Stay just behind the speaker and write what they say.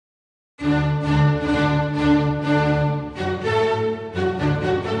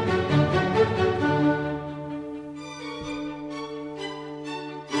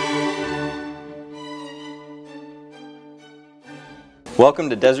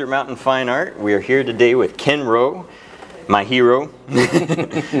Welcome to Desert Mountain Fine Art. We are here today with Ken Rowe, my hero.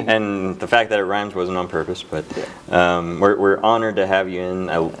 And the fact that it rhymes wasn't on purpose, but we're honored to have you in.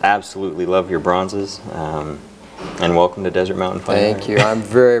 I absolutely love your bronzes. And welcome to Desert Mountain Fine Art. Thank you. I'm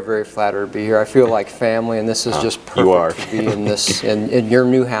very, very flattered to be here. I feel like family, and this is just perfect to be in this in your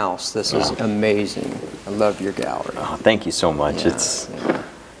new house. This is amazing. I love your gallery. Oh, thank you so much.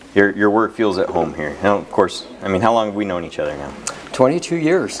 Your work feels at home here. Now, of course, I mean, how long have we known each other now? 22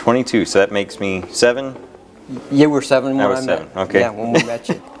 years. 22, so that makes me 7? You were 7 when I was 7, met. okay. Yeah, when we met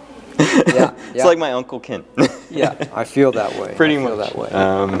you. Yeah, it's like my Uncle Ken. Yeah, I feel that way. Pretty I feel much. that way.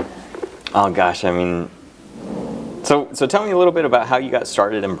 Oh gosh, I mean, so tell me a little bit about how you got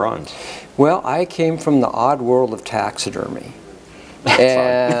started in bronze. Well, I came from the odd world of taxidermy.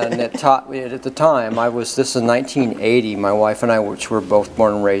 And at the time, this is 1980, my wife and I, which were both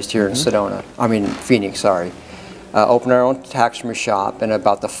born and raised here in Sedona, Phoenix, sorry, opened our own taxidermy shop, and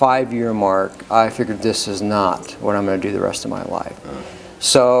about the 5-year mark, I figured this is not what I'm going to do the rest of my life.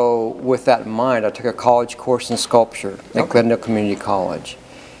 So with that in mind, I took a college course in sculpture at Glendale Community College,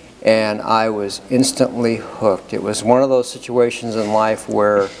 and I was instantly hooked. It was one of those situations in life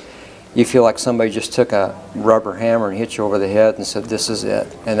where you feel like somebody just took a rubber hammer and hit you over the head and said, this is it.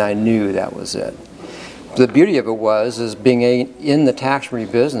 And I knew that was it. The beauty of it was being in the taxidermy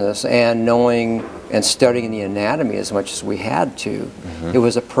business and knowing and studying the anatomy as much as we had to, it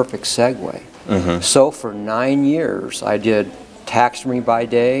was a perfect segue. So for 9 years, I did taxidermy by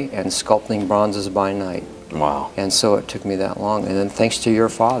day and sculpting bronzes by night. Wow. And so it took me that long. And then thanks to your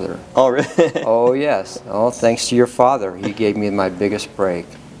father. Oh, really? Oh, yes. Oh, thanks to your father. He gave me my biggest break.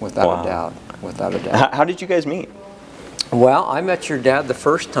 Without a doubt, without a doubt. How did you guys meet? Well, I met your dad the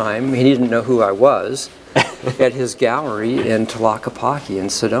first time. He didn't know who I was at his gallery in Tlaquepaque in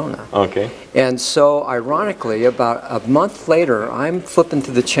Sedona. Okay. And so, ironically, about a month later, I'm flipping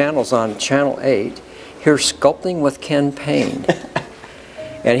through the channels on Channel 8, here Sculpting with Ken Payne.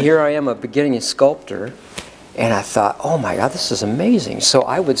 And here I am, a beginning sculptor, and I thought, oh my God, this is amazing. So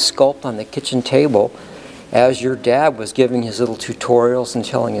I would sculpt on the kitchen table as your dad was giving his little tutorials and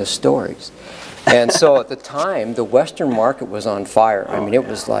telling his stories. And so at the time, the Western market was on fire. I mean, it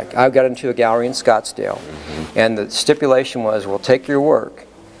was like, I got into a gallery in Scottsdale, and the stipulation was, we'll take your work,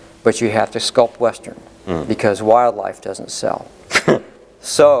 but you have to sculpt Western, because wildlife doesn't sell.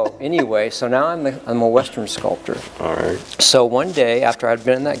 So anyway, so now I'm a Western sculptor. All right. So one day, after I'd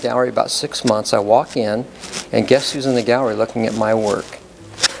been in that gallery about 6 months, I walk in, and guess who's in the gallery looking at my work?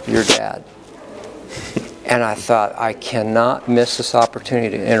 Your dad. And I thought, I cannot miss this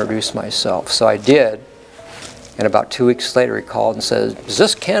opportunity to introduce myself. So I did, and about 2 weeks later he called and said, is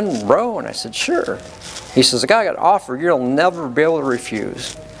this Ken Rowe? And I said, sure. He says, I got an offer you'll never be able to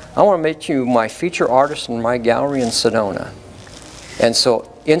refuse. I want to make you my feature artist in my gallery in Sedona. And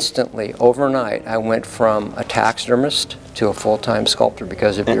so instantly, overnight, I went from a taxidermist to a full-time sculptor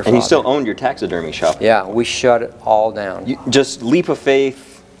because of your father. And you still owned your taxidermy shop? Yeah, we shut it all down. Just leap of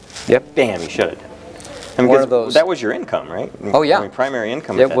faith, bam, you shut it down. I mean, one of those. That was your income, right? Oh yeah. I mean, primary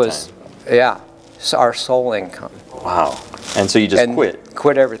income at that time. Yeah, so our sole income. Wow. And so you just quit?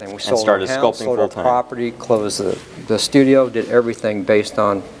 Quit everything. We sold our house, sold our property, closed the studio, did everything based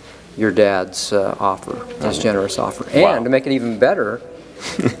on your dad's offer, his generous offer. And to make it even better,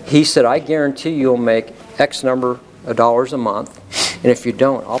 he said, I guarantee you'll make X number of dollars a month, and if you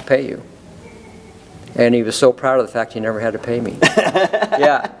don't, I'll pay you. And he was so proud of the fact he never had to pay me.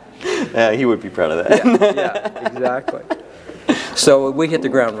 Yeah. Yeah, he would be proud of that. Yeah, exactly. So we hit the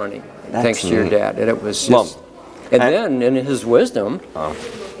ground running, thanks to your dad, and it was just. And then, in his wisdom,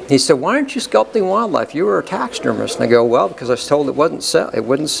 he said, "Why aren't you sculpting wildlife? You were a taxidermist." And I go, "Well, because I was told it wouldn't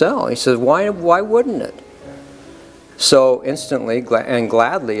sell." He says, "Why wouldn't it?" So instantly and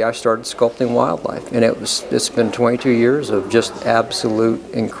gladly, I started sculpting wildlife, and it's been 22 years of just absolute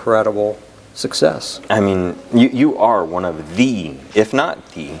incredible success. I mean, you are one of the, if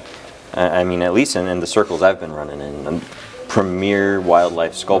not the, I mean, at least in the circles I've been running in, a premier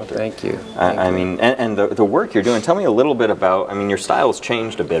wildlife sculptor. Oh, thank you. I mean, and the work you're doing, tell me a little bit about, I mean, your style's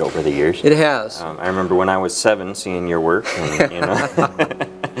changed a bit over the years. It has. I remember when I was 7 seeing your work, and, you know.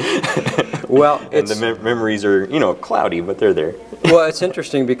 Well, and the memories are, you know, cloudy, but they're there. Well, it's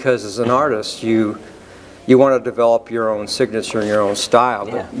interesting because as an artist, you want to develop your own signature and your own style.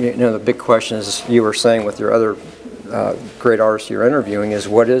 But you know, the big question is, you were saying with your other great artists you're interviewing, is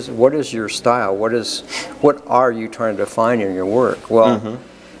what is your style? What are you trying to define in your work? Well,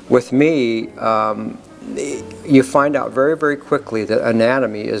 with me, you find out very, very quickly that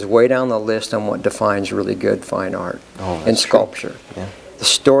anatomy is way down the list on what defines really good fine art and sculpture. Yeah. The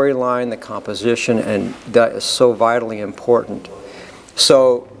storyline, the composition, and that is so vitally important.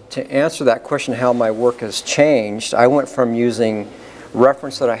 So to answer that question, how my work has changed, I went from using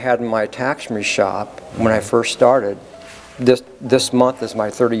reference that I had in my taxidermy shop when I first started. This month is my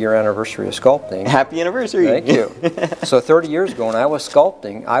 30-year anniversary of sculpting. Happy anniversary! Thank you. So 30 years ago when I was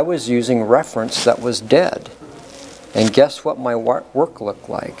sculpting, I was using reference that was dead. And guess what my work looked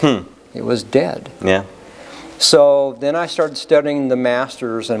like? It was dead. Yeah. So then I started studying the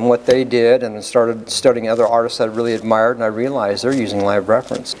masters and what they did, and started studying other artists that I really admired, and I realized they're using live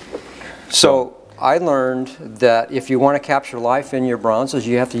reference. So I learned that if you want to capture life in your bronzes,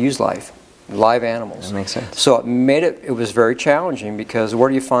 you have to use live animals. That makes sense. So it was very challenging, because where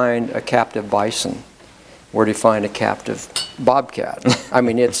do you find a captive bison? Where do you find a captive bobcat? I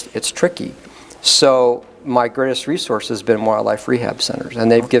mean, it's tricky. So my greatest resource has been wildlife rehab centers,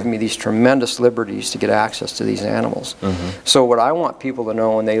 and they've given me these tremendous liberties to get access to these animals. So what I want people to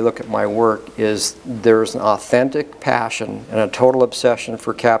know when they look at my work is there's an authentic passion and a total obsession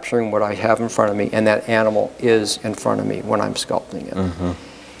for capturing what I have in front of me, and that animal is in front of me when I'm sculpting it.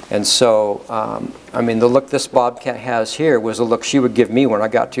 And so, I mean, the look this bobcat has here was the look she would give me when I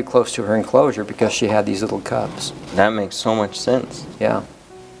got too close to her enclosure, because she had these little cubs. That makes so much sense. Yeah.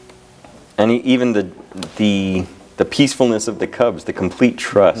 And even the peacefulness of the cubs, the complete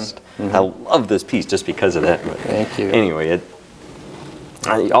trust. I love this piece just because of that. But thank you. Anyway,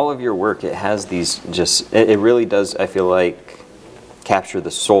 all of your work, it has these it really does, I feel like, capture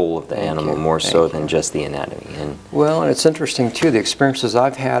the soul of the animal more so than just the anatomy. Well, and it's interesting too, the experiences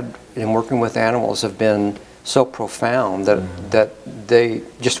I've had in working with animals have been so profound that they,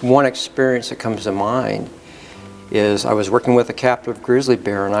 just one experience that comes to mind is I was working with a captive grizzly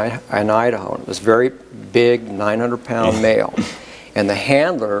bear in Idaho. It was a very big, 900-pound male. And the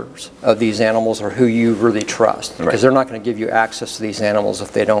handlers of these animals are who you really trust, because they're not going to give you access to these animals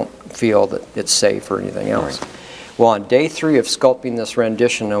if they don't feel that it's safe or anything else. Well, on day 3 of sculpting this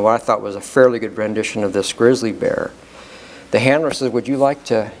rendition, and what I thought was a fairly good rendition of this grizzly bear, the handler said, "Would you like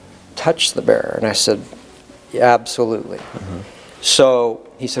to touch the bear?" And I said, "Yeah, absolutely." So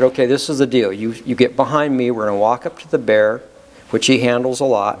he said, "Okay, this is the deal. You get behind me. We're going to walk up to the bear," which he handles a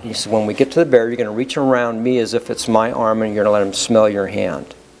lot. And he said, "When we get to the bear, you're going to reach around me as if it's my arm, and you're going to let him smell your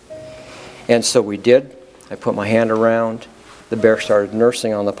hand." And so we did. I put my hand around. The bear started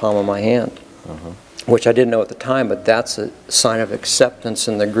nursing on the palm of my hand, which I didn't know at the time, but that's a sign of acceptance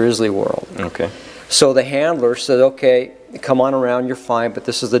in the grizzly world. Okay. So the handler said, "Okay, come on around, you're fine, but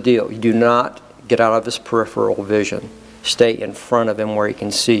this is the deal. You do not get out of his peripheral vision. Stay in front of him where he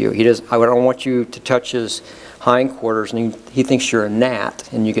can see you. I don't want you to touch his hindquarters, and he thinks you're a gnat,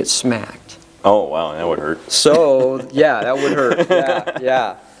 and you get smacked." Oh, wow, that would hurt. So, yeah, that would hurt.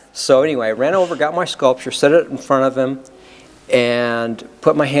 Yeah. So anyway, I ran over, got my sculpture, set it in front of him, and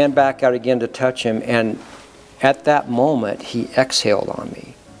put my hand back out again to touch him, and at that moment, he exhaled on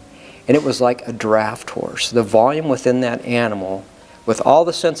me. And it was like a draft horse. The volume within that animal, with all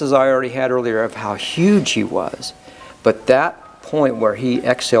the senses I already had earlier of how huge he was, but that point where he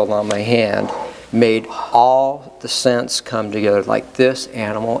exhaled on my hand made all the sense come together, like, this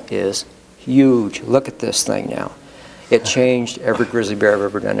animal is huge. Look at this thing now. It changed every grizzly bear I've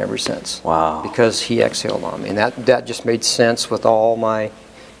ever done ever since. Wow. Because he exhaled on me. And that just made sense with all my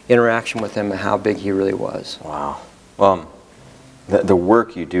interaction with him and how big he really was. Wow. Well, the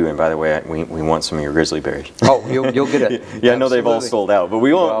work you do, and by the way, we want some of your grizzly bears. Oh, you'll get it. Yeah, I know they've all sold out, but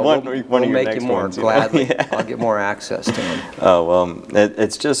we want one of your next ones. Gladly. Yeah. I'll get more access to them. Oh, well,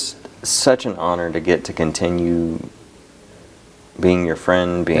 it's just such an honor to get to continue being your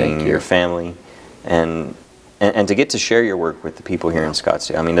friend, being your family, and to get to share your work with the people here in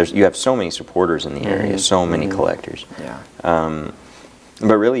Scottsdale. I mean, you have so many supporters in the area, so many collectors. Yeah.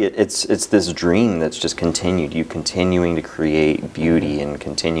 But really, it's this dream that's just continued. You continuing to create beauty and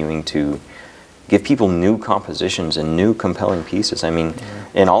continuing to give people new compositions and new compelling pieces. I mean,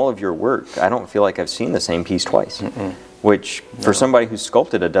 in all of your work, I don't feel like I've seen the same piece twice. Which, for somebody who's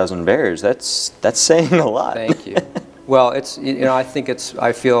sculpted a dozen bears, that's saying a lot. Thank you. Well, it's, I think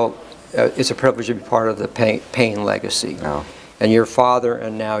I feel it's a privilege to be part of the Payne legacy. Oh. And your father,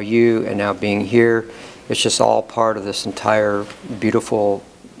 and now you, and now being here, it's just all part of this entire beautiful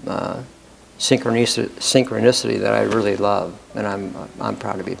synchronicity that I really love, and I'm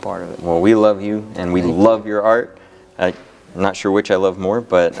proud to be part of it. Well, we love you, and we love your art. I'm not sure which I love more,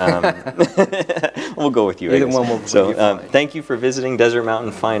 but we'll go with you. Either one will be fine. Thank you for visiting Desert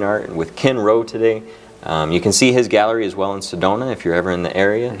Mountain Fine Art with Ken Rowe today. You can see his gallery as well in Sedona if you're ever in the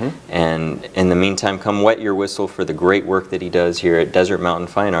area. And in the meantime, come wet your whistle for the great work that he does here at Desert Mountain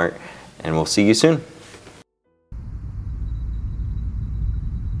Fine Art, and we'll see you soon.